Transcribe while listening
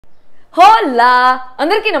హోలా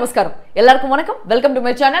అందరికీ నమస్కారం ఎల్లరికీ వనకం welcome to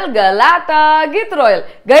my channel Galatta Geet royal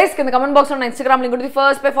guys కింద కమెంట్ బాక్స్ లో నా ఇన్స్టాగ్రామ్ లింక్ ఉంటుంది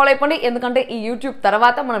ఫస్ట్ పే ఫాలో అయిపోండి ఎందుకంటే ఈ యూట్యూబ్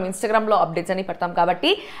తర్వాత మనం ఇన్స్టాగ్రామ్ లో అప్డేట్స్ అని పెడతాం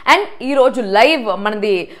కాబట్టి అండ్ ఈ రోజు లైవ్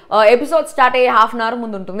మనది ఎపిసోడ్ స్టార్ట్ అయ్యే హాఫ్ అన్ అవర్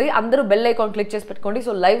ముందు ఉంటుంది అందరూ బెల్ ఐకాన్ క్లిక్ చేసి పెట్టుకోండి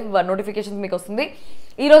సో లైవ్ నోటిఫికేషన్స్ మీకు వస్తుంది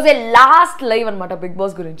ఈ రోజే లాస్ట్ లైవ్ అనమాట బిగ్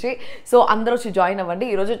బాస్ గురించి సో అందరూ వచ్చి జాయిన్ అవ్వండి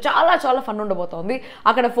ఈ రోజు చాలా చాలా ఫన్ ఉండబోతోంది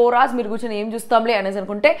అక్కడ 4 hours మీరు కూర్చొని ఏం చూస్తాంలే అనేసి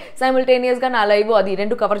అనుకుంటే సైమిల్టేనియస్ గా నా లైవ్ అది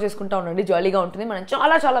రెండు కవర్ చేసుకుంటా ఉండండి జాలీగా ఉంటుంది మనం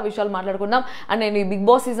చాలా చాలా విషయాలు మాట్లాడుకుందాం అండ్ నేను ఈ బిగ్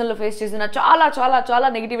బాస్ సీజన్ లో ఫేస్ చేసిన చాలా చాలా చాలా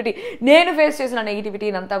నెగిటివిటీ నేను ఫేస్ చేసిన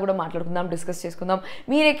నెగిటివిటీని అంతా కూడా మాట్లాడుకుందాం డిస్కస్ చేసుకుందాం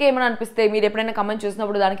మీరేకే ఏమైనా అనిపిస్తే మీరు ఎప్పుడైనా కమెంట్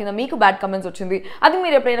చేసినప్పుడు దాని కింద మీకు బ్యాడ్ కమెంట్స్ వచ్చింది అది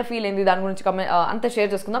మీరు ఎప్పుడైనా ఫీల్ అయింది దాని గురించి అంతా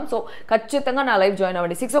షేర్ చేసుకుందాం సో ఖచ్చితంగా నా లైవ్ జాయిన్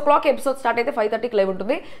అవ్వండి 6 o'clock ఎపిసోడ్ స్టార్ట్ అయితే 5:30కి లైవ్ ఉంటుంది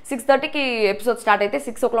 6:30కి ఎపిసోడ్ స్టార్ట్ అయితే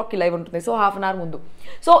 6 o'clockకి లైవ్ ఉంటుంది సో హాఫ్ అన్ అవర్ ముందు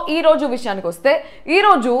సో ఈ రోజు విషయానికి వస్తే ఈ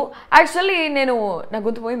రోజు యాక్చువల్లీ నేను నా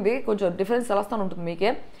గొంతు పోయింది కొంచెం డిఫరెన్స్ తెలుస్తూనే ఉంటుంది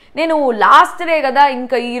మీకే నేను లాస్ట్ డే కదా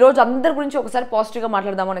ఇంకా ఈ రోజు అందరి గురించి ఒకసారి పాజిటివ్గా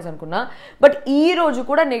మాట్లాడదాము అనేసి అనుకున్నా బట్ ఈ రోజు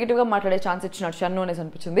కూడా నెగిటివ్గా మాట్లాడే ఛాన్స్ ఇచ్చినాడు షన్ను అనేసి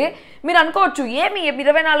అనిపించింది మీరు అనుకోవచ్చు ఏమి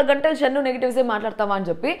 24 గంటలు షన్ను నెగిటివ్సే మాట్లాడతావా అని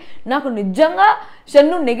చెప్పి నాకు నిజంగా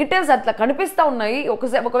షన్ను నెగిటివ్స్ అట్లా కనిపిస్తూ ఉన్నాయి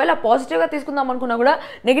ఒకవేళ పాజిటివ్గా తీసుకుందాం అనుకున్నా కూడా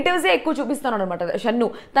నెగిటివ్సే ఎక్కువ చూపిస్తాను అనమాట షన్ను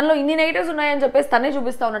తనలో ఇన్ని నెగిటివ్స్ ఉన్నాయని చెప్పేసి తనే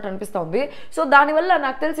చూపిస్తా ఉన్నట్టు అనిపిస్తూ ఉంది సో దానివల్ల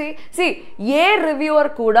నాకు తెలిసి ఏ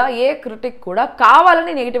రివ్యూవర్ కూడా ఏ క్రిటిక్ కూడా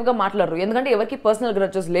కావాలని నెగిటివ్గా మాట్లాడరు ఎందుకంటే ఎవరికి పర్సనల్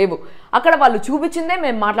గ్రడ్జెస్ లేవు అక్కడ వాళ్ళు చూపించిందే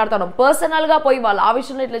మేము మాట్లాడుతున్నాం పర్సనల్గా పోయి వాళ్ళు ఆ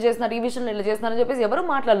విషయంలో ఇట్లా చేస్తున్నారు ఈ విషయంలో ఇట్లా చేస్తున్నారు అని చెప్పేసి ఎవరు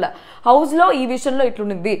మాట్లాడలే హౌస్లో ఈ విషయంలో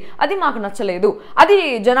ఇట్లుండింది అది మాకు నచ్చలేదు అది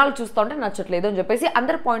జనాలు చూస్తూ ఉంటే నచ్చట్లేదు అని చెప్పేసి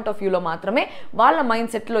అందరి పాయింట్ ఆఫ్ వ్యూలో మాత్రమే వాళ్ళ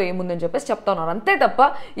మైండ్ సెట్లో ఏముందని చెప్పేసి చెప్తా ఉన్నారు అంతే తప్ప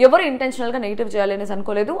ఎవరు ఇంటెన్షనల్గా నెగిటివ్ చేయాలి అనేసి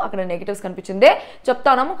అనుకోలేదు అక్కడ నెగిటివ్స్ కనిపించిందే చెప్తా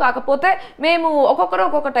ఉన్నాము కాకపోతే మేము ఒక్కొక్కరు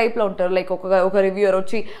ఒక్కొక్క టైప్లో ఉంటారు లైక్ ఒక రివ్యూయర్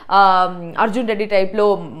వచ్చి అర్జున్ రెడ్డి టైప్లో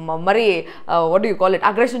మరి what you call it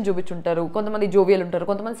aggression చూపించుంటారు కొంతమంది జోవియల్ ఉంటారు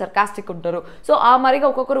కొంతమంది సర్కాస్టిక్ ఉంటారు సో ఆ మరిగా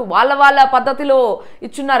ఒక్కొక్కరు వాళ్ళ పద్ధతిలో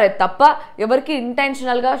ఇచ్చున్నారే తప్ప ఎవరికి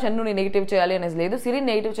ఇంటెన్షనల్గా షన్నుని నెగిటివ్ చేయాలి అనేది లేదు సిరిని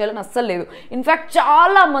నెగిటివ్ చేయాలని అస్సలు లేదు ఇన్ఫ్యాక్ట్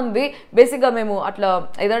చాలా మంది బేసిక్గా మేము అట్లా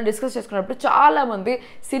ఏదైనా డిస్కస్ చేసుకున్నప్పుడు చాలా మంది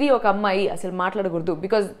సిరి ఒక అమ్మాయి అసలు మాట్లాడకూడదు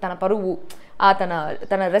బికాజ్ తన పరువు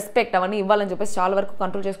తన రెస్పెక్ట్ అవన్నీ ఇవ్వాలని చెప్పేసి చాలా వరకు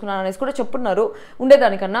కంట్రోల్ చేసుకున్నాను అనేసి కూడా చెప్పున్నారు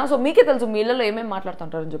ఉండేదానికన్నా సో మీకే తెలుసు మీ ఇళ్ళలో ఏమేమి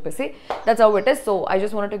మాట్లాడుతుంటారని చెప్పేసి that's how it is so I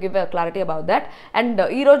just want to give a clarity about that and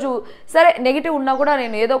ఈరోజు సరే నెగిటివ్ ఉన్నా కూడా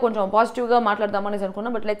నేను ఏదో కొంచెం పాజిటివ్గా మాట్లాడదామనేసి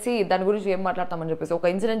అనుకున్నా బట్ లెట్స్ సీ దాని గురించి ఏం మాట్లాడతామని చెప్పేసి ఒక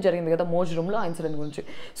ఇన్సిడెంట్ జరిగింది కదా మోజ్ రూమ్లో ఆ ఇన్సిడెంట్ గురించి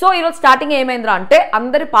సో ఈరోజు స్టార్టింగ్ ఏమైందిరా అంటే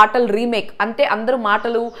అందరి పాటలు రీమేక్ అంటే అందరూ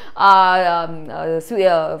మాటలు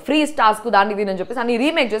ఫ్రీ స్టార్స్కు దాన్ని దీని చెప్పేసి అన్ని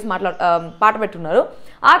రీమేక్ చేసి పాట పెట్టున్నారు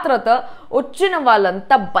ఆ తర్వాత వచ్చిన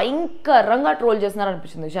వాళ్ళంతా భయంకరంగా ట్రోల్ చేస్తున్నారు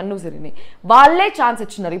అనిపించింది షన్ను సిరిని వాళ్ళే ఛాన్స్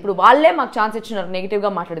ఇచ్చినారు ఇప్పుడు వాళ్ళే మాకు ఛాన్స్ ఇచ్చినారు నెగిటివ్గా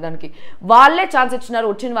మాట్లాడేదానికి వాళ్ళే ఛాన్స్ ఇచ్చినారు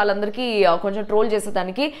వచ్చిన వాళ్ళందరికీ కొంచెం ట్రోల్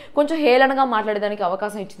చేసేదానికి కొంచెం హేళనగా మాట్లాడేదానికి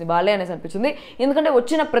అవకాశం ఇచ్చింది వాళ్ళే అనేసి అనిపించింది ఎందుకంటే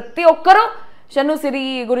వచ్చిన ప్రతి ఒక్కరూ షన్ను సిరి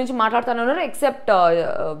గురించి మాట్లాడుతూనే ఉన్నారు ఎక్సెప్ట్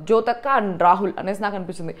జ్యోతక్క అండ్ రాహుల్ అనేసి నాకు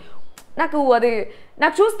అనిపించింది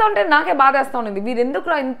నాకు చూస్తూ ఉంటే నాకే బాధ వేస్తూ ఉంది వీరు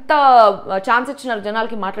ఎందుకు ఇంత ఛాన్స్ ఇచ్చినారు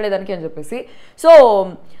జనాలకి మాట్లాడేదానికి అని చెప్పేసి సో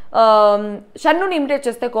షన్నుని ఇమిటేట్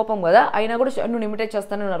చేస్తే కోపం కదా అయినా కూడా షన్నుని ఇమిటేట్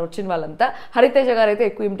చేస్తూనే ఉన్నారు వచ్చిన వాళ్ళంతా హరితేజ గారు అయితే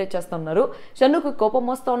ఎక్కువ ఇమిటేట్ చేస్తూ ఉన్నారు షన్నుకు కోపం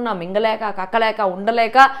వస్తూ ఉన్నా మింగలేక కక్కలేక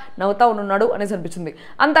ఉండలేక నవ్వుతా ఉన్నాడు అనేసి అనిపించింది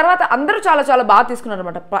అంత తర్వాత అందరూ చాలా చాలా బాగా తీసుకున్నారు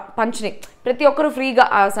అనమాట పంచ్ని ప్రతి ఒక్కరు ఫ్రీగా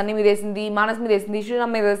సన్ని మీద వేసింది మానస్ మీద వేసింది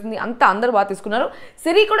శ్రీరామ్ మీద వేసింది అంతా అందరూ బాగా తీసుకున్నారు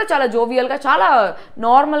సిరి కూడా చాలా జోవియల్గా చాలా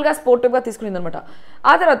నార్మల్గా స్పోర్టివ్గా తీసుకునింది అనమాట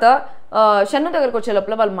ఆ తర్వాత షన్ను దగ్గరకు వచ్చే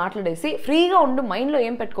లోపల వాళ్ళు మాట్లాడేసి ఫ్రీగా ఉండు మైండ్లో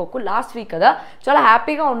ఏం పెట్టుకోకు లాస్ట్ వీక్ కదా చాలా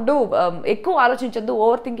హ్యాపీగా ఉండు ఎక్కువ ఆలోచించద్దు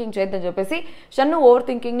ఓవర్ థింకింగ్ చేయొద్దని చెప్పేసి షన్ను ఓవర్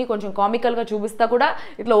థింకింగ్ని కొంచెం కామికల్గా చూపిస్తా కూడా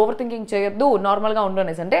ఇట్లా ఓవర్ థింకింగ్ చేయొద్దు నార్మల్గా ఉండు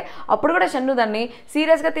అనేసి అంటే అప్పుడు కూడా షన్ను దాన్ని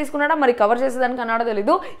సీరియస్గా తీసుకున్నాడా మరి కవర్ చేసేదానికి అన్నాడో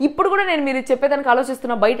తెలీదు ఇప్పుడు కూడా నేను మీరు చెప్పేదానికి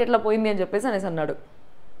ఆలోచిస్తున్నా బయట ఎట్లా పోయింది అని చెప్పేసి అనేసి అన్నాడు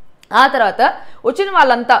ఆ తర్వాత వచ్చిన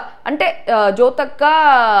వాళ్ళంతా అంటే జ్యోతక్క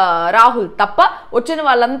రాహుల్ తప్ప వచ్చిన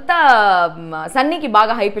వాళ్ళంతా సన్నీకి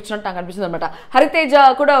బాగా హైప్ ఇచ్చినట్టు నాకు అనిపిస్తుంది అనమాట హరితేజ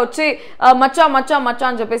కూడా వచ్చి మచ్చా మచ్చా మచ్చా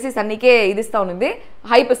అని చెప్పేసి సన్నీకే ఇది ఇస్తూ ఉన్నింది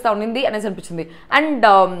హైప్ ఇస్తూ ఉన్నింది అనేసి అనిపించింది అండ్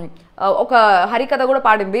ఒక హరికథ కూడా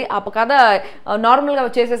పాడింది ఆ కథ నార్మల్గా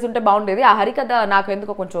చేసేస్తుంటే బాగుండేది ఆ హరికథ నాకు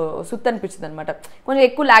ఎందుకో కొంచెం సుత్తి అనిపించింది అనమాట కొంచెం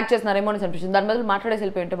ఎక్కువ ల్యాక్ చేస్తున్నారేమో అని అనిపించింది దాని బదులు మాట్లాడేసి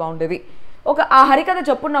వెళ్ళిపోయి ఉంటే బాగుండేది ఆ హరికథ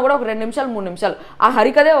చెప్పున్నా కూడా ఒక 2 నిమిషాలు 3 నిమిషాలు ఆ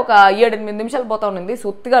హరికథే ఒక 7-8 నిమిషాలు పోతా ఉన్నింది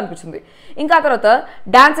సొత్తుగా అనిపించింది ఇంకా ఆ తర్వాత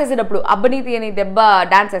డాన్స్ వేసేటప్పుడు అబ్బనీతి అని దెబ్బ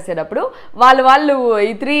డాన్స్ వేసేటప్పుడు వాళ్ళు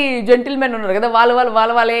ఈ 3 జెంటిల్మెన్ ఉన్నారు కదా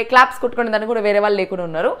వాళ్ళే క్లాప్స్ కొట్టుకునే దాన్ని కూడా వేరే వాళ్ళు లేకుండా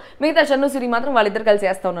ఉన్నారు మిగతా షన్ను సిరి మాత్రం వాళ్ళిద్దరు కలిసి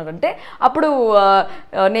వేస్తూ ఉన్నారంటే అప్పుడు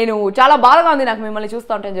నేను చాలా బాధగా ఉంది నాకు మిమ్మల్ని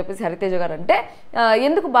చూస్తూ ఉంటాను చెప్పేసి హరితేజ గారు అంటే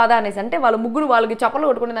ఎందుకు బాధ అనేసి అంటే వాళ్ళు ముగ్గురు వాళ్ళకి చప్పలు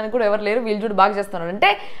కొట్టుకునే దానికి కూడా ఎవరు లేరు వీళ్ళు చూడు బాగా చేస్తున్నారు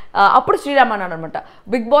అంటే అప్పుడు శ్రీరామ్ అన్నాడు అనమాట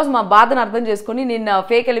బిగ్ బాస్ మా బాధను అర్థం చేసుకుని నిన్న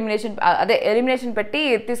ఫేక్ ఎలిమినేషన్ పెట్టి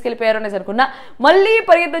తీసుకెళ్ళిపోయారు అనేసి అనుకున్నా. మళ్ళీ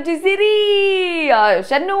పరిగెత్తి వచ్చి సిరి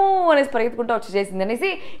షన్ను అనేసి పరిగెత్తుకుంటూ వచ్చి చేసింది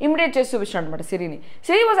అనేసి ఇమిటేట్ చేసి చూపించాడు అనమాట సిరిని.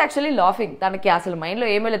 సిరి వాజ్ యాక్చువల్లీ లాఫింగ్. తనకి అసలు మైండ్లో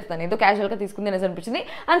ఏమీ లేదు, తను ఏదో క్యాజువల్గా తీసుకుంది అనేసి అనిపించింది.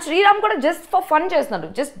 అండ్ శ్రీరామ్ కూడా జస్ట్ ఫర్ ఫన్ చేస్తున్నాడు,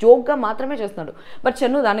 జస్ట్ జోక్గా మాత్రమే చేస్తున్నాడు. బట్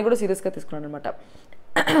షన్ను దాన్ని కూడా సీరియస్గా తీసుకున్నాడు అనమాట.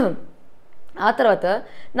 ఆ తర్వాత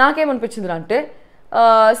నాకేమనిపించింది అంటే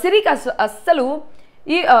సిరికి అస్సలు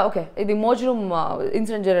ఓకే ఇది మోజ్ రూమ్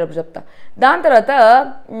ఇన్సిడెంట్ జరిగేటప్పుడు చెప్తా. దాని తర్వాత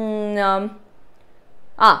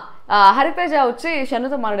హరితేజ వచ్చి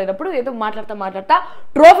షన్నుతో మాట్లాడేటప్పుడు ఏదో మాట్లాడతా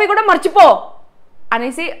ట్రోఫీ కూడా మర్చిపో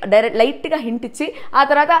అనేసి డైరెక్ట్ లైట్గా హింట్ ఇచ్చి ఆ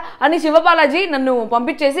తర్వాత అని శివబాలాజీ నన్ను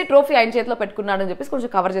పంపించేసి ట్రోఫీ ఆయన చేతిలో పెట్టుకున్నాడని చెప్పేసి కొంచెం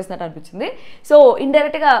కవర్ చేసినట్టు అనిపించింది. సో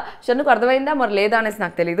ఇండైరెక్ట్గా షన్నుకు అర్థమైందా మరి లేదా అనేసి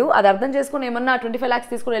నాకు తెలియదు. అది అర్థం చేసుకుని ఏమన్నా 25 lakhs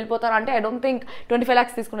తీసుకుని వెళ్ళిపోతారా అంటే ఐ డోంట్ థింక్ 25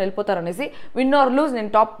 lakhs తీసుకుని వెళ్ళిపోతారు అనేసి. విన్ ఆర్ లూజ్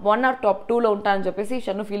నేను టాప్ 1 or top 2లో ఉంటానని చెప్పేసి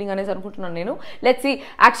షన్ను ఫీలింగ్ అనేసి అనుకుంటున్నాను నేను. Let's see.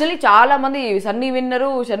 యాక్చువల్లీ చాలా మంది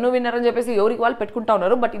షన్ను విన్నర్ అని చెప్పేసి ఎవరికి వాళ్ళు పెట్టుకుంటా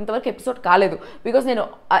ఉన్నారు. బట్ ఇంతవరకు ఎపిసోడ్ కాలేదు. బికాస్ నేను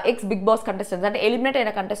ఎక్స్ బిగ్ బాస్ కంటెస్టెంట్స్ అంటే ఎలిమినేట్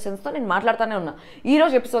అయిన కంటెస్టెంట్స్తో నేను మాట్లాడుతూనే ఉన్నా. ఈ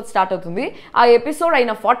రోజు ఎపిసోడ్ స్టార్ట్ అవుతుంది. ఆ ఎపిసోడ్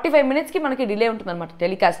అయిన 45 minutesకి మనకి డిలే ఉంటుంది అనమాట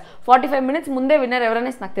టెలికాస్ట్. 45 minutes ముందే విన్నర్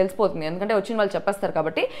ఎవరనేసి నాకు తెలిసిపోతుంది, ఎందుకంటే వచ్చిన వాళ్ళు చెప్పేస్తారు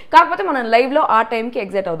కాబట్టి. కాకపోతే మనం లైవ్లో ఆ టైంకి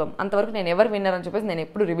ఎగ్జైట్ అవుదాం. అంతవరకు నేను ఎవరు విన్నర్ అని చెప్పేసి నేను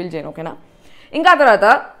ఎప్పుడు రివీల్ చేయను, ఓకేనా. ఇంకా తర్వాత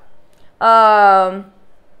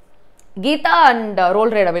గీత అండ్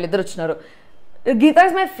రోల్ రైడా వీళ్ళిద్దరు వచ్చినారు. Gita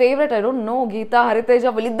is my favourite. I don't know, గీత హరితేజ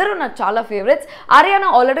వీళ్ళిద్దరూ నాకు చాలా favourites. Ariyana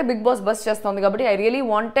already big Boss buzz చేస్తుంది కాబట్టి I really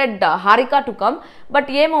wanted Harika to come. But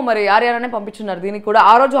ఏమో మరి ఆర్యానానే పంపించున్నారు దీనికి కూడా.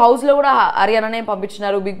 ఆ రోజు హౌస్లో కూడా ఆర్యానానే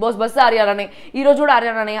పంపించినారు, బిగ్ బాస్ బస్ ఆర్యానానే, ఈ రోజు కూడా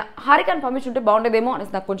ఆర్యానానే. హారికని పంపించుంటే బాగుండేదేమో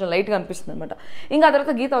అనేసి నాకు కొంచెం లైట్గా అనిపిస్తుంది అనమాట. ఇంకా ఆ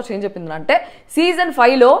తర్వాత గీత వచ్చి ఏం చెప్పింది అంటే సీజన్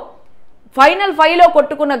 5లో ఫైనల్ 5లో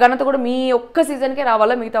కొట్టుకున్న ఘనత కూడా మీ ఒక్క సీజన్కే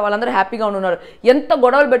రావాలా, మిగతా వాళ్ళందరూ హ్యాపీగా ఉన్నారు. ఎంత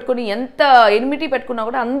గొడవలు పెట్టుకుని ఎంత ఎనిమిటీ పెట్టుకున్నా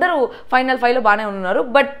కూడా అందరూ ఫైనల్ 5లో బాగానే ఉన్నారు.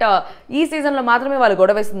 బట్ ఈ సీజన్లో మాత్రమే వాళ్ళు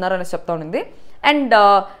గొడవ వేస్తున్నారు అనేసి చెప్తా ఉండింది. అండ్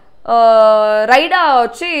రైడా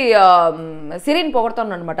వచ్చి సిరిని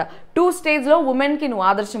పొగడుతున్నాడు అనమాట. 2 stagesలో ఉమెన్కి నువ్వు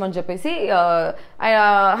ఆదర్శం అని చెప్పేసి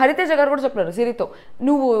హరితేజ గారు కూడా చెప్పారు సిరితో,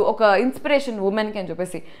 నువ్వు ఒక ఇన్స్పిరేషన్ ఉమెన్కి అని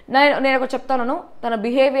చెప్పేసి. నేను ఒక చెప్తాను, తన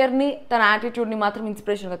బిహేవియర్ని తన యాటిట్యూడ్ని మాత్రం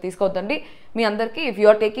ఇన్స్పిరేషన్గా తీసుకోవద్దండి మీ అందరికీ. If you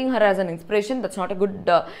are taking her as an inspiration that's not a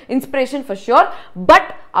good inspiration for sure. But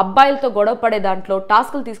అబ్బాయిలతో గొడవ పడే దాంట్లో,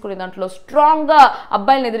 టాస్కులు తీసుకునే దాంట్లో, స్ట్రాంగ్గా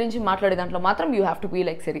అబ్బాయిలను ఎదిరించి మాట్లాడే దాంట్లో మాత్రం you have to be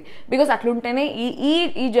like Siri. Because అట్లుంటేనే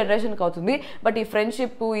ఈ జనరేషన్కి అవుతుంది. బట్ ఈ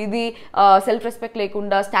ఫ్రెండ్షిప్ ఇది సెల్ఫ్ రెస్పెక్ట్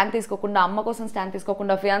లేకుండా, స్టాండ్ తీసుకోకుండా, అమ్మ కోసం స్టాండ్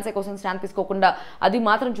తీసుకోకుండా, ఫియాన్సే కోసం స్టాండ్ తీసుకోకుండా, అది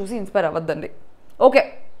మాత్రం చూసి ఇన్స్పైర్ అవ్వద్దండి, ఓకే.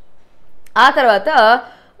 ఆ తర్వాత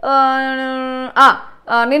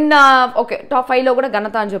నిన్న ఓకే టాప్ 5లో కూడా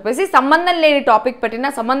ఘనత అని చెప్పేసి సంబంధం లేని టాపిక్ పెట్టినా,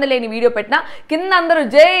 సంబంధం లేని వీడియో పెట్టినా కింద అందరూ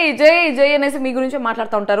జై జై జై అనేసి మీ గురించి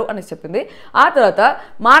మాట్లాడుతూ ఉంటారు అనేసి చెప్పింది. ఆ తర్వాత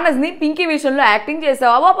మానస్ని పింకీ విషయంలో యాక్టింగ్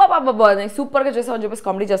చేసావు, అబ్బాబాబాబా సూపర్గా చేసావు అని చెప్పేసి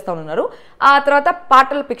కామెడీ చేస్తూ ఉన్నారు. ఆ తర్వాత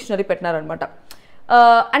పాటల పిక్షనరీ పెట్టినారనమాట.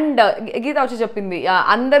 అండ్ గీత వచ్చి చెప్పింది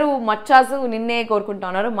అందరూ మచ్చాసు నిన్నే కోరుకుంటా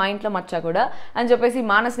ఉన్నారు, మా ఇంట్లో మచ్చా కూడా అని చెప్పేసి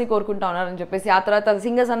మానస్ని కోరుకుంటా ఉన్నారు అని చెప్పేసి. ఆ తర్వాత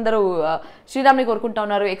సింగర్స్ అందరూ శ్రీరామ్ని కోరుకుంటా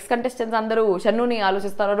ఉన్నారు, ఎక్స్ కంటెస్టెంట్స్ అందరూ షన్నుని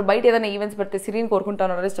ఆలోచిస్తూ ఉన్నారు, బయట ఏదైనా ఈవెంట్స్ పెడితే సిరిని కోరుకుంటా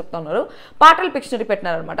ఉన్నారు అనేసి చెప్తా ఉన్నారు. పాటల పిక్షనరీ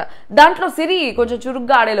పెట్టినారనమాట. దాంట్లో సిరి కొంచెం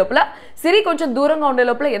చురుగ్గా ఆడే లోపల, సిరి కొంచెం దూరంగా ఉండే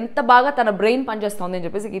లోపల ఎంత బాగా తన బ్రెయిన్ పనిచేస్తుంది అని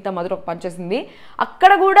చెప్పేసి గీత మొదట ఒక పనిచేసింది.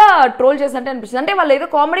 అక్కడ కూడా ట్రోల్ చేసినట్టే అనిపిస్తుంది. అంటే వాళ్ళు ఏదో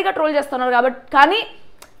కామెడీగా ట్రోల్ చేస్తున్నారు కాబట్టి, కానీ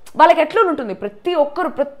వాళ్ళకి ఎట్లుంటుంది,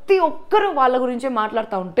 ప్రతి ఒక్కరు వాళ్ళ గురించే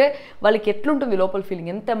మాట్లాడుతూ ఉంటే వాళ్ళకి ఎట్లుంటుంది లోపల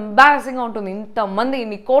ఫీలింగ్, ఎంత ఎంబారసింగ్గా ఉంటుంది. ఇంతమంది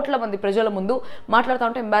ఇన్ని కోట్ల మంది ప్రజల ముందు మాట్లాడుతూ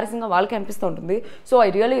ఉంటే ఎంబారసింగ్గా వాళ్ళకి అనిపిస్తూ ఉంటుంది. సో ఐ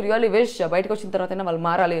రియలీ విష్ బయటకు వచ్చిన తర్వాతైనా వాళ్ళు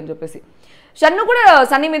మారాలి అని చెప్పేసి. షన్ను కూడా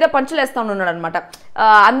సన్నీ మీద పంచులు వేస్తూ ఉన్నాడు అనమాట.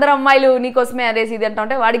 అందరు అమ్మాయిలు నీకోసమే అదేసి ఇది అంటా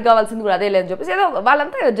ఉంటే వాడికి కావాల్సింది కూడా అదే లేదని చెప్పేసి ఏదో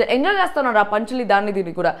వాళ్ళంతా ఎంజాయ్ చేస్తున్నారు ఆ పంచులు దాన్ని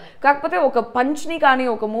దీన్ని కూడా. కాకపోతే ఒక పంచ్ని కానీ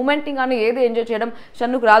ఒక మూమెంట్ని కానీ ఏది ఎంజాయ్ చేయడం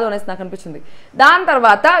షన్నుకు రాదు అనేసి నాకు అనిపించింది. దాని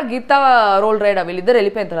తర్వాత గీత రోల్ రైడా వీళ్ళిద్దరు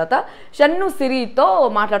వెళ్ళిపోయిన తర్వాత షన్ను సిరితో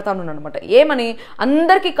మాట్లాడుతూ ఉన్నాడు అనమాట. ఏమని,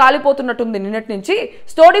 అందరికీ కాలిపోతున్నట్టుంది నిన్నటి నుంచి,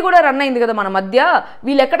 స్టోరీ కూడా రన్ అయింది కదా మన మధ్య,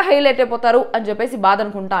 వీళ్ళు ఎక్కడ హైలైట్ అయిపోతారు అని చెప్పేసి బాధ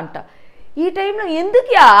అనుకుంటా అంట. ఈ టైంలో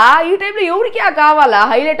ఎందుకుయా, ఈ టైంలో ఎవరికి కావాలా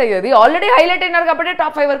హైలైట్ అయ్యేది? ఆల్రెడీ హైలైట్ అయినారు కాబట్టి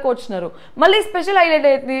టాప్ 5 వరకు వచ్చినారు, మళ్ళీ స్పెషల్ హైలైట్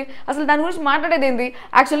అయ్యింది. అసలు దాని గురించి మాట్లాడేది ఏంది?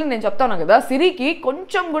 యాక్చువల్లీ నేను చెప్తాను కదా, సిరికి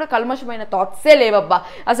కొంచెం కూడా కల్మషమైన థాట్సే లేవబ్బా.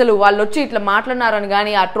 అసలు వాళ్ళు వచ్చి ఇట్లా మాట్లాడినారని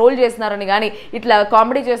కానీ, ఆ ట్రోల్ చేసినారని కానీ, ఇట్లా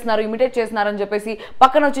కామెడీ చేస్తున్నారు, ఇమిటేట్ చేస్తున్నారని చెప్పేసి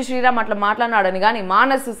పక్కన వచ్చి శ్రీరామ్ అట్లా మాట్లాడినాడని కానీ,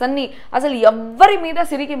 మానస్ సన్నీ అసలు ఎవ్వరి మీద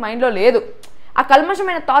సిరికి మైండ్లో లేదు. ఆ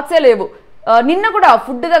కల్మషమైన థాట్సే లేవు. నిన్న కూడా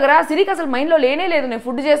ఫుడ్ దగ్గర సిరికి అసలు మైండ్లో లేనే లేదు, నేను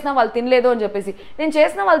ఫుడ్ చేసినా వాళ్ళు తినలేదు అని చెప్పేసి. నేను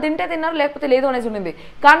చేసినా వాళ్ళు తింటే తిన్నారు లేకపోతే లేదు అనేసి ఉండింది.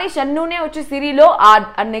 కానీ షన్నునే వచ్చి సిరిలో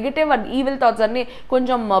ఆ నెగిటివ్ అండ్ ఈవిల్ థాట్స్ అన్ని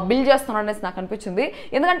కొంచెం బిల్డ్ చేస్తున్నాడు అనేసి నాకు అనిపించింది.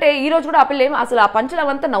 ఎందుకంటే ఈ రోజు కూడా ఆ పిల్ల ఏమి అసలు ఆ పంచులు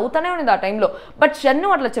అవంతా నవ్వుతానే ఉంది ఆ టైంలో. బట్ షన్ను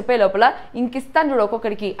అట్లా చెప్పే లోపల ఇంకిస్తాను చూడు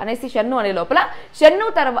ఒక్కొక్కడికి అనేసి షన్ను అనే లోపల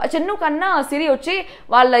షన్ను కన్నా సిరి వచ్చి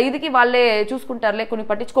వాళ్ళ ఇదికి వాళ్ళే చూసుకుంటారులే, కొన్ని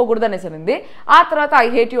పట్టించుకోకూడదు అనేసి అనింది. ఆ తర్వాత ఐ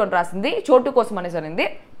హేట్ యూ అని రాసింది, చోటు కోసం అనేసి అనింది.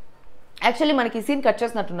 యాక్చువల్లీ మనకి ఈ సీన్ కట్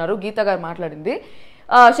చేసినట్టున్నారు, గీత గారు మాట్లాడింది.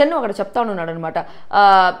 షన్ను అక్కడ చెప్తా ఉన్నాడు అనమాట,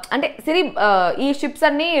 అంటే సిరి ఈ షిప్స్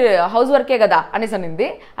అన్నీ హౌస్ వర్కే కదా అనేసి అనింది.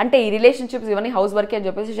 అంటే ఈ రిలేషన్షిప్స్ ఇవన్నీ హౌస్ వర్కే అని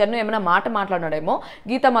చెప్పేసి షన్ను ఏమైనా మాట్లాడినాడేమో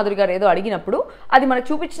గీతా మాధురి గారు ఏదో అడిగినప్పుడు. అది మనకు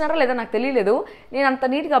చూపించినారా లేదా నాకు తెలియలేదు, నేను అంత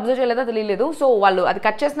నీట్గా అబ్జర్వ్ చేయలేదా తెలియలేదు. సో వాళ్ళు అది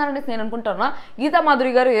కట్ చేస్తున్నారనేసి నేను అనుకుంటున్నా. గీతా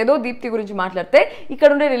మాధురి గారు ఏదో దీప్తి గురించి మాట్లాడితే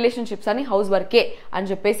ఇక్కడ ఉండే రిలేషన్షిప్స్ అని హౌస్ వర్కే అని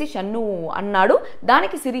చెప్పేసి షన్ను అన్నాడు.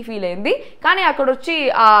 దానికి సిరి ఫీల్ అయింది. కానీ అక్కడ వచ్చి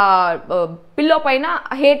ఆ పిల్లో పైన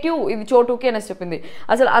హేట్ యూ ఇది చోటుకి అనేసి చెప్పింది.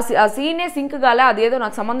 అసలు ఆ సీనే సింక్ కాలే, అదేదో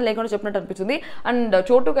నాకు సంబంధం లేకుండా చెప్పినట్టు అనిపించింది. అండ్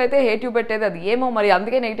చోటుకు అయితే హేట్ యూ పెట్టేది అది ఏమో మరి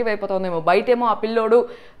అందుకే నెగిటివ్ అయిపోతుందేమో. బయటేమో ఆ పిల్లోడు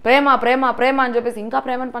ప్రేమ ప్రేమ ప్రేమ అని చెప్పేసి ఇంకా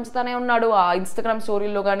ప్రేమను పంచుతానే ఉన్నాడు. ఆ ఇన్స్టాగ్రామ్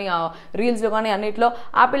స్టోరీల్లో కానీ ఆ రీల్స్లో కానీ అన్నిట్లో.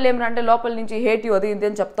 ఆ పిల్ల ఏమంటే లోపల నుంచి హేట్ యూ అది ఇది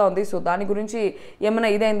అని చెప్తా ఉంది. సో దాని గురించి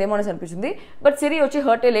ఏమైనా ఇదైందేమో అనేసి అనిపించింది. బట్ సిరి వచ్చి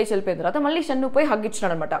హర్టే లేచి వెళ్ళిపోయిన తర్వాత మళ్ళీ షన్ను పోయి హగ్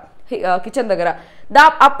ఇచ్చినాడు అనమాట కిచెన్ దగ్గర.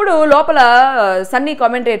 అప్పుడు లోపల సన్నీ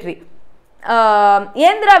కామెంటేటరీ,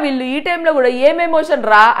 ఏంద్రా వీళ్ళు ఈ టైంలో కూడా ఏం ఎమోషన్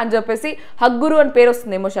రా అని చెప్పేసి హగ్గురు అని పేరు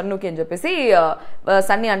వస్తుంది ఏమో షన్నుకి అని చెప్పేసి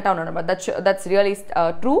సన్నీ అంటా ఉన్నాడు అనమాట. That's really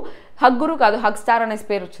true. హగ్గురు కాదు హగ్ స్టార్ అనేసి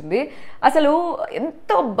పేరు వచ్చింది. అసలు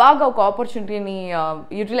ఎంతో బాగా ఒక ఆపర్చునిటీని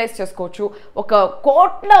యూటిలైజ్ చేసుకోవచ్చు. ఒక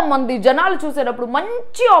కోట్ల మంది జనాలు చూసేటప్పుడు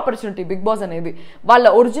మంచి ఆపర్చునిటీ బిగ్ బాస్ అనేది. వాళ్ళ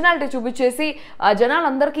ఒరిజినాలిటీ చూపించేసి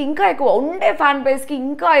జనాలందరికీ ఇంకా ఎక్కువ ఉండే ఫ్యాన్ బేస్కి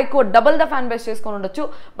ఇంకా ఎక్కువ డబల్ ద ఫ్యాన్ బేస్ చేసుకొని ఉండొచ్చు.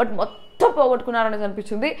 బట్ మొత్తం పోగొట్టుకున్నారనేసి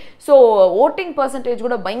అనిపించింది. సో ఓటింగ్ పర్సంటేజ్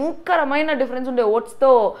కూడా భయంకరమైన డిఫరెన్స్ ఉండే ఓట్స్తో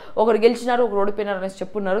ఒకరు గెలిచినారు ఒకరు ఓడిపోయినారు అనేసి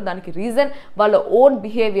చెప్పున్నారు. దానికి రీజన్ వాళ్ళ ఓన్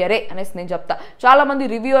బిహేవియరే అనేసి నేను చెప్తా. చాలా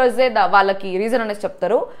మంది రివ్యూవర్సే వాళ్ళకి రీజన్ అనేసి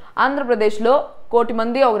చెప్తారు. ఆంధ్రప్రదేశ్లో 1 కోటి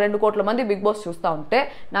మంది 2 కోట్ల మంది బిగ్ బాస్ చూస్తూ ఉంటే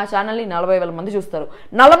నా ఛానల్ని 40,000 మంది చూస్తారు.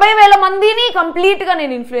 40,000 మందిని కంప్లీట్గా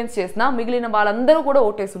నేను ఇన్ఫ్లుయెన్స్ చేసిన, మిగిలిన వాళ్ళందరూ కూడా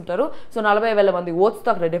ఓటేసి ఉంటారు. సో 40,000 మంది ఓట్స్తో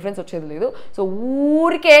అక్కడ డిఫరెన్స్ వచ్చేది లేదు. సో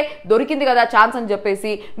ఊరికే దొరికింది కదా ఛాన్స్ అని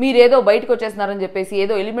చెప్పేసి మీరేదో బయటకు వచ్చేస్తున్నారని చెప్పేసి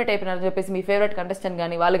ఏదో ఎలిమినేట్ అయిపోయినారని చెప్పేసి మీ ఫేవరెట్ కంటెస్టెంట్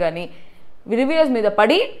కానీ వాళ్ళు కానీ రివ్యూస్ మీద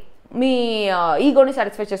పడి మీ ఈగోని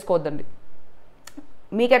సాటిస్ఫై చేసుకోవద్దండి.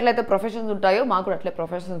 మీకు ఎట్లయితే ప్రొఫెషన్స్ ఉంటాయో మాకు కూడా అట్లే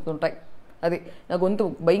ప్రొఫెషన్స్ ఉంటాయి. అది నా గొంతు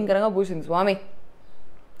భయంకరంగా పూసింది స్వామి,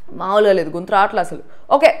 మామూలుగా లేదు, గొంతు రావట్లే అసలు.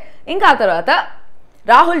 ఓకే, ఇంకా ఆ తర్వాత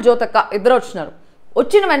రాహుల్ జ్యోతక్క ఇద్దరు వచ్చినారు.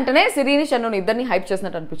 వచ్చిన వెంటనే సిరిని షన్నుని ఇద్దరిని హైప్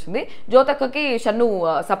చేసినట్టు అనిపించింది. జ్యోతక్కకి షన్ను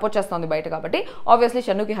సపోర్ట్ చేస్తుంది బయట కాబట్టి ఆబ్వియస్లీ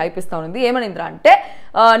షన్నుకి హైప్ ఇస్తా ఉంది. ఏమనింద్రా అంటే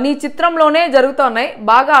నీ చిత్రంలోనే జరుగుతూ ఉన్నాయి,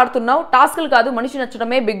 బాగా ఆడుతున్నావు, టాస్క్లు కాదు మనిషి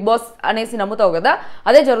నచ్చడమే బిగ్ బాస్ అనేసి నమ్ముతావు కదా,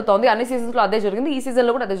 అదే జరుగుతోంది, అన్ని సీజన్స్లో అదే జరిగింది, ఈ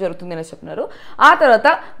సీజన్లో కూడా అదే జరుగుతుంది అనేసి చెప్తున్నారు. ఆ తర్వాత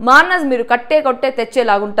మానస్ మీరు కొట్టే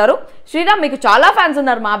తెచ్చేలాగుంటారు, శ్రీరామ్ మీకు చాలా ఫ్యాన్స్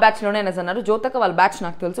ఉన్నారు మా బ్యాచ్లోనే అనేసి అన్నారు. జ్యోతక్క వాళ్ళ బ్యాచ్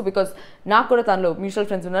నాకు తెలుసు, బికాస్ నాకు కూడా తనలో మ్యూచువల్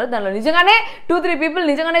ఫ్రెండ్స్ ఉన్నారు. దానిలో నిజంగానే 2-3 పీపుల్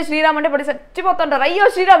నిజంగానే శ్రీరామ్ అంటే పడి చచ్చిపోతుంటారు, అయ్యో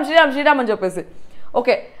శ్రీరామ్ శ్రీరామ్ శ్రీరామ్ అని చెప్పేసి.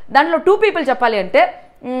 ఓకే, దాంట్లో 2 పీపుల్ చెప్పాలి అంటే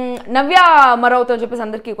నవ్య మరౌత్ అని చెప్పేసి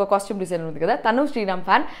అందరికీ ఒక కాస్ట్యూమ్ డిజైనర్ ఉంది కదా, తను శ్రీరామ్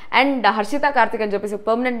ఫ్యాన్. అండ్ హర్షిత కార్తిక్ అని చెప్పేసి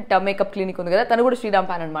పర్మనెంట్ మేకప్ క్లినిక్ ఉంది కదా, తను కూడా శ్రీరామ్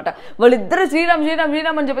ఫ్యాన్ అనమాట. వాళ్ళిద్దరు శ్రీరామ్ శ్రీరామ్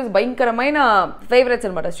శ్రీరామ్ అని చెప్పేసి భయంకరమైన ఫేవరెట్స్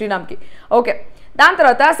అనమాట శ్రీరామ్కి. ఓకే, దాని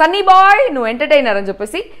తర్వాత సన్నీ బాయ్ నువ్వు ఎంటర్టైనర్ అని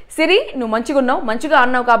చెప్పేసి సిరి నువ్వు మంచిగా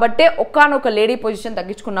అన్నావు కాబట్టే ఒక్కనొక లేడీ పొజిషన్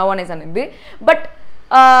తగ్గించుకున్నావు అనేసి అనింది. బట్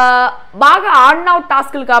బాగా ఆడినౌట్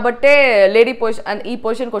టాస్క్లు కాబట్టే లేడీ పొజిషన్ ఈ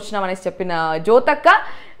పొజిషన్కి వచ్చినాం అనేసి చెప్పిన జ్యోతక్క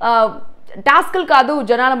టాస్క్లు కాదు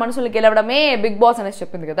జనాల మనసుల్ని గెలవడమే బిగ్ బాస్ అనేసి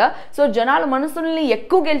చెప్పింది కదా. సో జనాల మనసుల్ని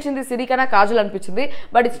ఎక్కువ గెలిచింది సిరి కన్నా కాజల్ అనిపించింది.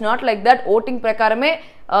 But it's not like that. Voting ప్రకారమే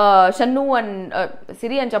షన్ను అండ్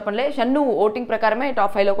సిరి అని చెప్పలే, షన్ను ఓటింగ్ ప్రకారమే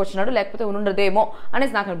టాప్ 5లోకి వచ్చినాడు, లేకపోతే ఉండదేమో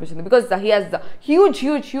అనేసి నాకు అనిపించింది. Because he has the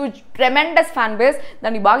huge tremendous fan base,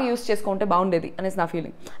 దాన్ని బాగా యూస్ చేసుకుంటే బాగుండేది అనేసి నా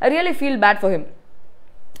feeling. I really feel bad for him.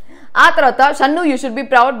 ఆ తర్వాత Shannu you should be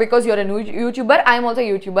proud because you're N YouTuber, I'm also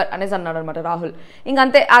YouTuber అనేసి అన్నాడు అనమాట రాహుల్.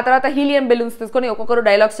 ఇంకంతే. ఆ తర్వాత హీలియం బెలూన్స్ తీసుకొని ఒక్కొక్కరు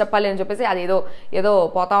డైలాగ్స్ చెప్పాలి అని చెప్పేసి అది ఏదో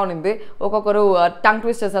పోతా ఉన్నింది. ఒక్కొక్కరు టంగ్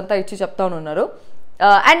ట్విస్టర్స్ అంతా ఇచ్చి చెప్తా ఉన్నారు.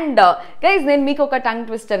 అండ్ గైజ్ నేను మీకు ఒక టంగ్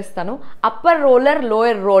ట్విస్టర్ ఇస్తాను. అప్పర్ రోలర్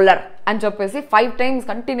లోయర్ రోలర్ అని చెప్పేసి 5 times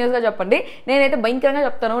కంటిన్యూస్గా చెప్పండి. నేనైతే భయంకరంగా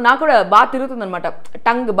చెప్తాను, నాకు కూడా బాగా తిరుగుతుంది అనమాట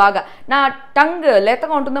టంగ్. బాగా నా టంగ్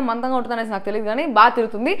లేతగా ఉంటుందో మందంగా ఉంటుందో అనేసి నాకు తెలియదు, కానీ బాగా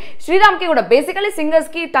తిరుగుతుంది. శ్రీరామ్కి కూడా బేసికలీ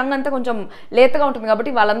సింగర్స్కి టంగ్ అంతా కొంచెం లేతగా ఉంటుంది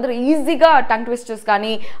కాబట్టి వాళ్ళందరూ ఈజీగా టంగ్ ట్విస్టర్స్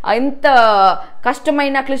కానీ ఎంత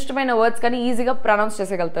కష్టమైన క్లిష్టమైన వర్డ్స్ కానీ ఈజీగా ప్రొనౌన్స్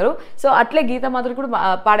చేసేయగలుగుతారు. సో అట్లే గీతా మాధురి కూడా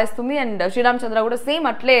పాడేస్తుంది, అండ్ శ్రీరామ్ చంద్ర కూడా సేమ్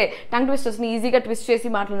అట్లే టంగ్ ట్విస్టర్స్ని ఈజీగా ట్విస్ట్ చేసి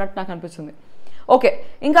మాట్లాడినట్టు నాకు అనిపిస్తుంది. ఓకే,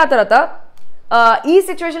 ఇంకా తర్వాత ఈ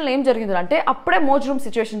సిచ్యువేషన్లో ఏం జరిగింది అంటే అప్పుడే మోజ్ రూమ్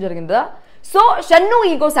సిచ్యువేషన్ జరిగిందా. సో షన్ను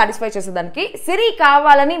ఈగో సాటిస్ఫై చేసేదానికి సిరి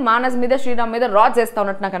కావాలని మానస్ మీద శ్రీరామ్ మీద రాడ్ చేస్తా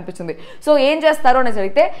ఉన్నట్టు నాకు అనిపించింది. సో ఏం చేస్తారు అనేసి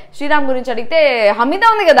అడిగితే, శ్రీరామ్ గురించి అడిగితే హమీదా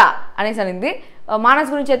ఉంది కదా అనేసి అనింది, మానస్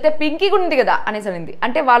గురించి అయితే పింకీ కూడా ఉంది కదా అనేసి అనింది.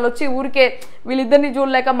 అంటే వాళ్ళు వచ్చి ఊరికే వీళ్ళిద్దరిని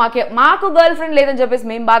చూడలేక మాకు గర్ల్ ఫ్రెండ్ లేదని చెప్పేసి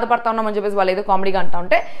మేము బాధపడతా ఉన్నామని చెప్పేసి వాళ్ళు ఏదో కామెడీగా అంటా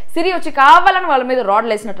ఉంటే సిరి వచ్చి కావాలని వాళ్ళ మీద రాడ్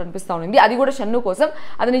లేసినట్టు అనిపిస్తూ ఉంది. అది కూడా షన్ను కోసం,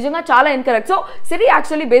 అది నిజంగా చాలా ఇన్కరెక్ట్. సో సిరి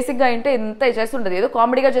యాక్చువల్లీ బేసిక్గా అంటే ఇంత చేస్తుంటుంది, ఏదో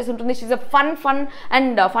కామెడీగా చేస్తుంటుంది. She a fun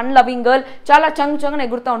and fun loving girl, చాలా చంగ్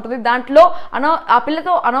ఎగురుతూ ఉంటుంది. దాంట్లో ఆ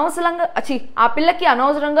పిల్లతో ఆ పిల్లకి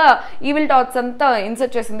అనవసరంగా ఈవిల్ టాట్స్ అంతా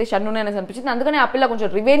ఇన్సర్ట్ చేసింది షన్నునే అనేసి అనిపించింది. అందుకని ఆ పిల్ల కొంచెం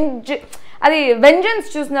వెంజెన్స్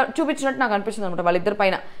చూపించినట్టు నాకు అనిపించింది అనమాట వాళ్ళిద్దరి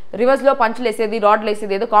పైన. రివర్స్లో పంచులు వేసేది, రాడ్లు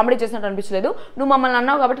వేసేది, ఏదో కామెడీ చేసినట్టు అనిపించలేదు. నువ్వు మమ్మల్ని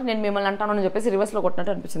అన్నావు కాబట్టి నేను మిమ్మల్ని అంటాను అని చెప్పేసి రివర్స్లో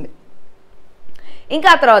కొట్టినట్టు అనిపించింది. ఇంకా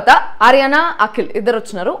ఆ తర్వాత ఆర్యానా అఖిల్ ఇద్దరు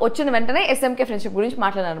వచ్చినారు. వచ్చిన వెంటనే ఎస్ఎంకే ఫ్రెండ్షిప్ గురించి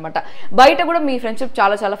మాట్లాడారు అనమాట. బయట కూడా మీ ఫ్రెండ్షిప్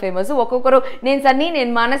చాలా చాలా ఫేమస్, ఒక్కొక్కరు నేను సన్నీ,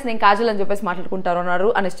 నేను మానస్, నేను కాజల్ అని చెప్పేసి మాట్లాడుకుంటారు అన్నారు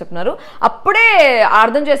అనేసి చెప్తున్నారు. అప్పుడే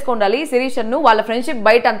అర్థం చేసుకోండాలి సిరి షన్ను వాళ్ళ ఫ్రెండ్షిప్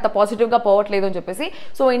బయట అంత పాజిటివ్గా పోవట్లేదు అని చెప్పేసి.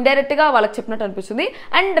 సో ఇండైరెక్ట్గా వాళ్ళకి చెప్పినట్టు అనిపిస్తుంది.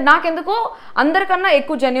 అండ్ నాకెందుకో అందరికన్నా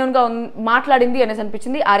ఎక్కువ జెన్యూన్గా మాట్లాడింది అనేసి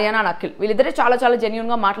అనిపించింది ఆర్యానా అఖిల్. వీళ్ళిద్దరే చాలా చాలా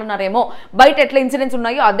జెన్యూన్గా మాట్లాడినారేమో, బయట ఎట్లా ఇన్సిడెంట్స్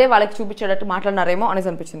ఉన్నాయో అదే వాళ్ళకి చూపించేటట్టు మాట్లాడినారేమో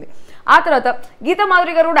అనేసి అనిపించింది. ఆ తర్వాత గీతా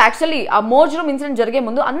మాధురి గారు కూడా యాక్చువల్లీ ఆ మోజ్ రూమ్ ఇన్సిడెంట్ జరిగే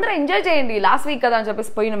ముందు అందరూ ఎంజాయ్ చేయండి లాస్ట్ వీక్ కదా అని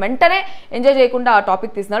చెప్పేసి పోయిన వెంటనే ఎంజాయ్ చేయకుండా ఆ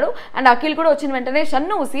టాపిక్ తీసినాడు. అండ్ అఖిల్ కూడా వచ్చిన వెంటనే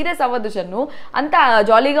షన్ను సీరియస్ అవ్వద్దు, షన్ను అంతా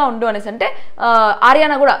జాలీగా ఉండు అనేసి అంటే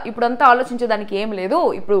ఆర్యానా కూడా ఇప్పుడంతా ఆలోచించేదానికి ఏం లేదు,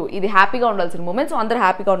 ఇప్పుడు ఇది హ్యాపీగా ఉండాల్సిన మూమెంట్, సో అందరూ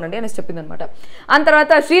హ్యాపీగా ఉండండి అనేసి చెప్పింది అనమాట. ఆ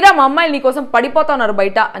తర్వాత శ్రీరామ్ అమ్మాయిలు నీ కోసం పడిపోతా ఉన్నారు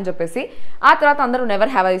బయట అని చెప్పేసి. ఆ తర్వాత అందరూ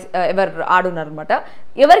నెవర్ హ్యావ్ ఎవర్ ఆడున్నారు అనమాట.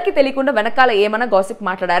 ఎవరికి తెలియకుండా వెనకాల ఏమైనా గాసిప్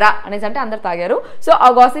మాట్లాడారా అనేసి అంటే అందరు తాగారు. సో ఆ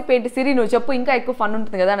గాసిప్ ఏంటి సిరి నువ్వు చెప్పు, ఇంకా ఎక్కువ ఫన్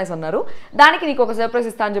ఉంటుంది కదా అనేసి అన్నారు. దానికి నీకు ఒక సర్ప్రైజ్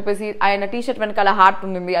ఇస్తా అని చెప్పేసి ఆయన టీషర్ట్ వెనకాల హార్ట్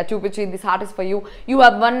ఉంది, అది చూపించి this heart is for you, you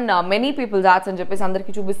have one many people's hearts అని చెప్పేసి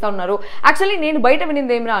అందరికీ చూపిస్తా ఉన్నారు. యాక్చువల్లీ నేను బయట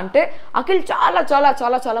వినింది ఏమిరా అంటే అఖిల్ చాలా చాలా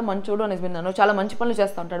చాలా చాలా మంచోడు అనేసి విన్నాను, చాలా మంచి పనులు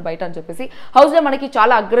చేస్తూ ఉంటాడు బయట అని చెప్పేసి. హౌస్లో మనకి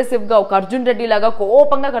చాలా అగ్రెసివ్గా ఒక అర్జున్ రెడ్డి లాగా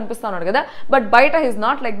కోపంగా కనిపిస్తూ ఉన్నాడు కదా, బట్ బయట హీస్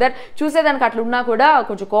నాట్ లైక్ దట్. చూసేదానికి అట్లా ఉన్నా కూడా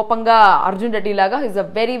కొంచెం కోపంగా అర్జున్ రెడ్డి లాగా he's a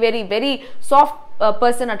very very very soft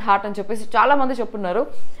person at heart అని చెప్పేసి చాలా మంది చెప్పున్నారు.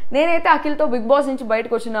 నేనైతే అఖిల్తో బిగ్ బాస్ నుంచి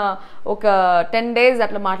బయటకు వచ్చిన ఒక 10 days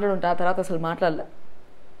అట్లా మాట్లాడుంటా, ఆ తర్వాత అసలు మాట్లాడలే.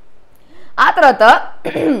 ఆ తర్వాత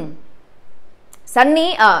సన్నీ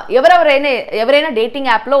ఎవరైనా డేటింగ్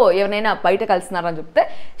యాప్లో ఎవరైనా బయట కలిసినారని చెప్తే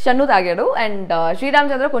షన్ను తాగాడు, అండ్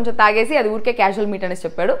శ్రీరామచంద్ర కొంచెం తాగేసి అది ఊరికే క్యాజువల్ మీట్ అనేసి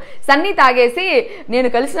చెప్పాడు. సన్నీ తాగేసి నేను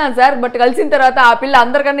కలిసినాను సార్, బట్ కలిసిన తర్వాత ఆ పిల్ల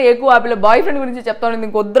అందరికన్నా ఎక్కువ ఆ పిల్ల బాయ్ ఫ్రెండ్ గురించి చెప్తాను,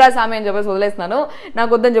 ఇంక వద్దురా సామి అని చెప్పేసి వదిలేస్తున్నాను,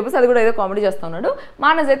 నాకు వద్దని చెప్పేసి అది కూడా ఏదో కామెడీ చేస్తా ఉన్నాడు.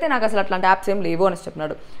 మానస్ అయితే నాకు అసలు అట్లాంటి యాప్స్ ఏం లేవు అనేసి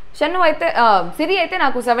చెప్పినాడు. షన్ను అయితే సిరి అయితే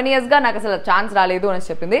నాకు 7 yearsగా నాకు అసలు ఛాన్స్ రాలేదు అనేసి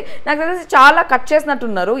చెప్పింది. నాకు తెలిసి చాలా కట్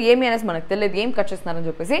చేసినట్టున్నారు, ఏమి అనేసి మనకు తెలియదు ఏం కట్ చేస్తున్నారని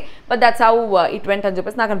చెప్పేసి, but that's how it went అని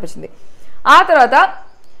చెప్పేసి నాకు అనిపించింది. ఆ తర్వాత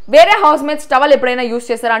వేరే హౌస్ మేట్స్ టవల్ ఎప్పుడైనా యూస్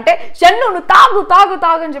చేస్తారా అంటే షన్ను నువ్వు తాగు తాగు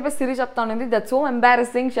తాగు అని చెప్పేసి సిరి చెప్తా ఉంది. That's so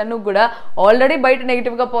embarrassing. షన్ను కూడా ఆల్రెడీ బయట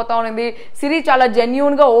నెగిటివ్గా పోతా ఉంది, సిరి చాలా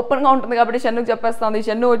జెన్యూన్గా ఓపెన్గా ఉంటుంది కాబట్టి షన్నుకు చెప్పేస్తుంది.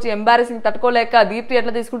 షన్ను వచ్చి ఎంబారసింగ్ తట్టుకోలేక దీప్తి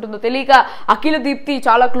ఎట్లా తీసుకుంటుందో తెలియక, అఖిల్ దీప్తి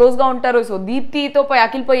చాలా క్లోజ్గా ఉంటారు, సో దీప్తితో పోయి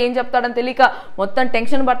అఖిల్ పోయి ఏం చెప్తాడని తెలియక మొత్తం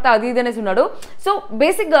టెన్షన్ పడతా అది ఇది అనేసి ఉన్నాడు. సో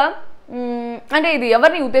బేసిక్గా అంటే ఇది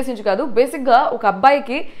ఎవరిని ఉద్దేశించి కాదు, బేసిక్గా ఒక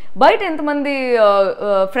అబ్బాయికి బయట ఎంతమంది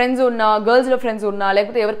ఫ్రెండ్స్ ఉన్నా, గర్ల్స్లో ఫ్రెండ్స్ ఉన్నా,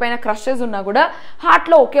 లేకపోతే ఎవరిపైన క్రషెస్ ఉన్నా కూడా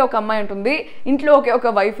హార్ట్లో ఒకే ఒక అమ్మాయి ఉంటుంది, ఇంట్లో ఒకే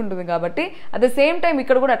ఒక వైఫ్ ఉంటుంది. కాబట్టి అట్ ద సేమ్ టైం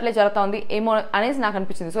ఇక్కడ కూడా అట్లే జరుగుతూ ఉంది ఏమో అనేసి నాకు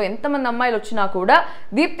అనిపించింది. సో ఎంతమంది అమ్మాయిలు వచ్చినా కూడా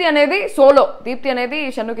దీప్తి అనేది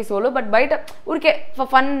షన్నుకి సోలో, బట్ బయట ఊరికే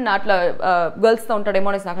ఫన్ అట్లా గర్ల్స్తో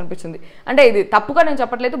ఉంటాడేమో అనేసి నాకు అనిపించింది. అంటే ఇది తప్పుగా నేను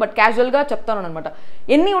చెప్పట్లేదు, బట్ క్యాజువల్గా చెప్తాను అనమాట.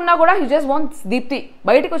 ఎన్ని ఉన్నా కూడా హీ జస్ట్ వాంట్స్ దీప్తి,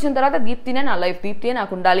 బయటకు వచ్చిన తర్వాత దీప్తినే నా లైఫ్, దీప్తినే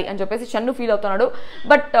నాకు ఉండాలి అని చెప్పేసి షన్ను ఫీల్ అవుతున్నాడు.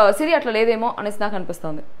 బట్ సిరి అట్లా లేదేమో అనేసి నాకు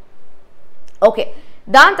అనిపిస్తుంది. ఓకే,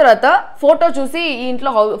 దాని తర్వాత ఫోటో చూసి ఈ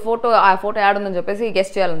ఇంట్లో ఆ ఫోటో యాడ్ ఉందని చెప్పేసి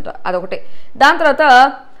గెస్ట్ చేయాలంట, అదొకటే. దాని తర్వాత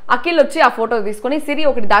అఖిల్ వచ్చి ఆ ఫోటో తీసుకొని సిరి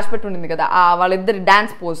ఒకటి దాచిపెట్టి ఉండింది కదా వాళ్ళిద్దరి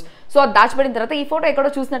డాన్స్ పోజ్, సో అది దాచిపెట్టిన తర్వాత ఈ ఫోటో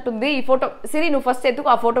ఎక్కడో చూసినట్టుంది, ఈ ఫోటో సిరి నువ్వు ఫస్ట్ ఎత్తుకు,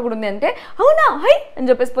 ఆ ఫోటో కూడా ఉంది అంటే అవునా హై అని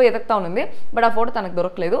చెప్పేసి పోయి ఎదుగుతా ఉంది. బట్ ఆ ఫోటో తనకు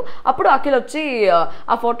దొరకలేదు. అప్పుడు అఖిల్ వచ్చి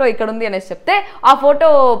ఆ ఫోటో ఇక్కడ ఉంది అనేసి చెప్తే ఆ ఫోటో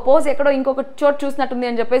పోజ్ ఎక్కడో ఇంకొక చోటు చూసినట్టుంది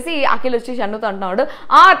అని చెప్పేసి అఖిల్ వచ్చి షన్నుతో అంటున్నాడు,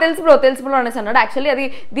 తెలుసు బ్రో అనేసి అన్నాడు. యాక్చువల్లీ అది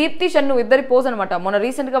దీప్తి షన్ను ఇద్దరి పోజ్ అనమాట. మొన్న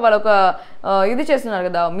రీసెంట్గా వాళ్ళు ఒక ఇది చేస్తున్నారు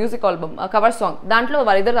కదా మ్యూజిక్ ఆల్బమ్ కవర్ సాంగ్, దాంట్లో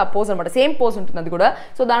వాళ్ళిద్దరు ఆ పోజ్ అనమాట, సేమ్ పోజ్ ఉంటుంది అది కూడా.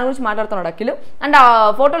 సో దాని గురించి మాట్లాడుతున్నాడు అఖిల్. అండ్ ఆ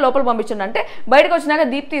ఫోటో లోపల పంపించండి అంటే బయటకు వచ్చినాక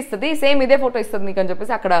దీప్తి ఇస్తుంది, సేమ్ ఇదే ఫోటో ఇస్తుంది నీకు అని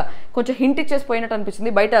చెప్పేసి అక్కడ కొంచెం హింట్ ఇచ్చేసి పోయినట్టు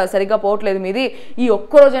అనిపించింది. బయట సరిగ్గా పోవట్లేదు మీది, ఈ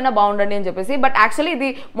ఒక్క రోజైనా బాగుండండి అని చెప్పేసి. బట్ యాక్చువల్లీ ఇది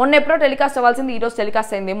మొన్న ఎప్పుడో టెలికాస్ట్ అవ్వాల్సింది, ఈ రోజు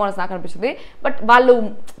టెలికాస్ట్ అయిందేమో అని నాకు అనిపించింది. బట్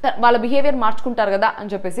వాళ్ళ బిహేవియర్ మార్చుకుంటారు కదా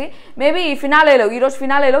అని చెప్పేసి మేబీ ఈ రోజు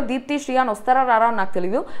ఫినాలేలో దీప్తి శ్రీయాన్ వస్తారా రారా అని నాకు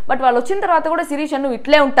తెలియదు. బట్ వాళ్ళు వచ్చిన తర్వాత కూడా సిరి షన్ను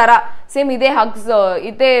ఇట్లే ఉంటారా, సేమ్ ఇదే హగ్స్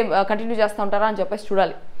ఇదే కంటిన్యూ చేస్తూ ఉంటారా అని చెప్పేసి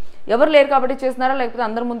చూడాలి. ఎవరు లేరు కాబట్టి చేస్తున్నారా, లేకపోతే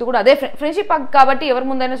అందరి ముందు కూడా అదే ఫ్రెండ్షిప్ హగ్ కాబట్టి ఎవరి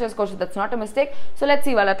ముందైనా చేసుకోవచ్చు, that's not a mistake. So let's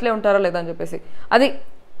see వాళ్ళు అట్లే ఉంటారా లేదా అని చెప్పేసి. అది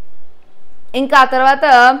ఇంకా ఆ తర్వాత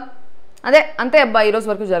అంతే అబ్బా ఈరోజు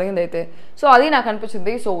వరకు జరిగింది అయితే. సో అది నాకు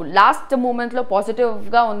అనిపించింది. సో లాస్ట్ మూమెంట్లో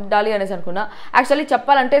పాజిటివ్గా ఉండాలి అనేసి అనుకున్నా. యాక్చువల్లీ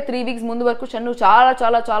చెప్పాలంటే 3 వీక్స్ ముందు వరకు షన్ను చాలా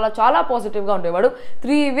చాలా చాలా చాలా పాజిటివ్గా ఉండేవాడు.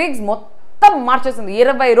 3 వీక్స్ మొత్తం మార్చేసింది.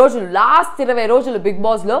 20 రోజులు, లాస్ట్ 20 రోజులు బిగ్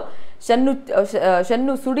బాస్లో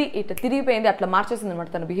షన్ను సుడి ఇట్లా తిరిగిపోయింది, అట్లా మార్చేసింది అనమాట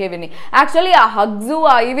తన బిహేవియర్ని. యాక్చువల్లీ ఆ హగ్స్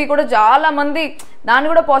ఇవి కూడా చాలా మంది దాన్ని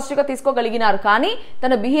కూడా పాజిటివ్గా తీసుకోగలిగినారు. కానీ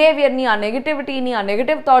తన బిహేవియర్ని, ఆ నెగిటివిటీని, ఆ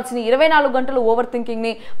నెగిటివ్ థాట్స్ని, 24 గంటలు ఓవర్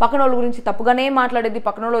థింకింగ్ని, పక్కన వాళ్ళ గురించి తప్పుగానే మాట్లాడేది,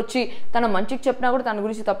 పక్కన వాళ్ళు వచ్చి తన మంచికి చెప్పినా కూడా తన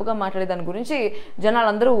గురించి తప్పుగా మాట్లాడే దాని గురించి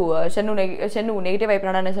జనాలందరూ షన్ను నెగిటివ్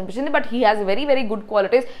అయిపోయినాడు అనేసి అనిపించింది. But he has very very good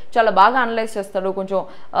qualities, చాలా బాగా అనలైజ్ చేస్తాడు, కొంచెం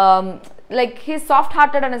లైక్ హీ సాఫ్ట్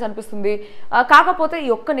హార్టెడ్ అనేసి అనిపిస్తుంది. కాకపోతే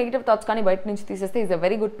ఈ ఒక్క నెగిటివ్ థాట్స్ కానీ బయట నుంచి తీసేస్తే is a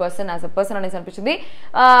very good person as a person అనేసి అనిపించింది.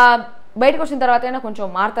 బయటకు వచ్చిన తర్వాత అయినా కొంచెం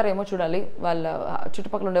మారుతారేమో చూడాలి. వాళ్ళ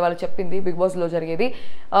చుట్టుపక్కల ఉండే వాళ్ళు చెప్పింది బిగ్ బాస్లో జరిగేది.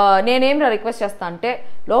 నేనేం రిక్వెస్ట్ చేస్తా అంటే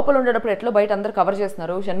లోపల ఉండేటప్పుడు ఎట్లా బయట అందరూ కవర్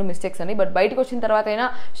చేస్తున్నారు షన్ను మిస్టేక్స్ అని, బట్ బయటకు వచ్చిన తర్వాత అయినా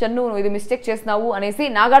షన్ను ఇది మిస్టేక్ చేస్తున్నావు అనేసి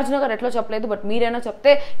నాగార్జున గారు ఎట్లా చెప్పలేదు, బట్ మీరైనా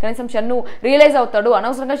చెప్తే కనీసం షన్ను రియలైజ్ అవుతాడు.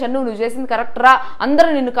 అనవసరంగా షన్ను నువ్వు చేసింది కరెక్ట్ రా,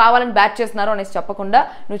 అందరూ నిన్ను కావాలని బ్యాచ్ చేస్తున్నారు అనేసి చెప్పకుండా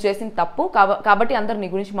నువ్వు చేసింది తప్పు కాబట్టి అందరూ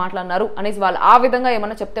నీ గురించి మాట్లాడినారు అనేసి వాళ్ళు ఆ విధంగా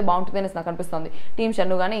ఏమన్నా చెప్తే బాగుంటుంది అనేసి నాకు అనిపిస్తుంది. టీమ్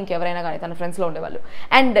షన్ను కానీ ఇంకెవరైనా కానీ తన ఫ్రెండ్స్లో ఉండేవాళ్ళు.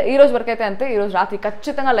 అండ్ ఈ రోజు అయితే అంతే. ఈరోజు రాత్రి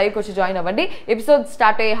ఖచ్చితంగా లైవ్కి వచ్చి జాయిన్ అవ్వండి. ఎపిసోడ్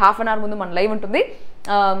స్టార్ట్ అయ్యి ½ అన్ అవర్ ముందు మన లైవ్ ఉంటుంది.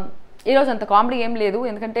 ఈరోజు అంత కామెడీ ఏం లేదు,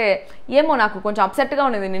 ఎందుకంటే ఏమో నాకు కొంచెం అప్సెట్గా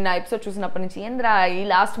ఉండేది నిన్న ఎపిసోడ్ చూసినప్పటి నుంచి. ఏంద్రా ఈ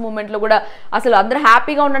లాస్ట్ మూమెంట్లో కూడా అసలు అందరూ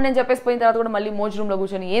హ్యాపీగా ఉండండి అని చెప్పేసి పోయిన తర్వాత కూడా మళ్ళీ మోజ్ రూమ్లో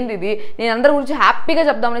కూర్చొని ఏంది ఇది, నేను అందరి గురించి హ్యాపీగా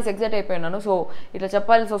చెప్దామనేసి ఎగ్జైట్ అయిపోయినాను. సో ఇట్లా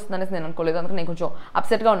చెప్పాల్సి వస్తుందనేసి నేను అనుకోలేదు, అందుకని నేను కొంచెం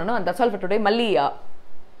అప్సెట్గా ఉన్నాను. And that's all for today. మళ్ళీ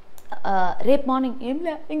రేపు మార్నింగ్ ఏం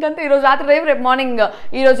లే ఇంకంతే, ఈరోజు రాత్రి రేపు మార్నింగ్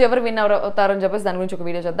ఈరోజు ఎవరు విన్ అవుతారని చెప్పేసి దాని గురించి ఒక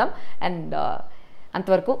వీడియో చేద్దాం. అండ్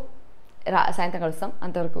అంతవరకు సాయంత్రం కలుస్తాం.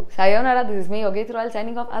 అంతవరకు సాయోనారా, this is me Geethu royal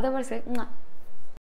signing off. Otherwise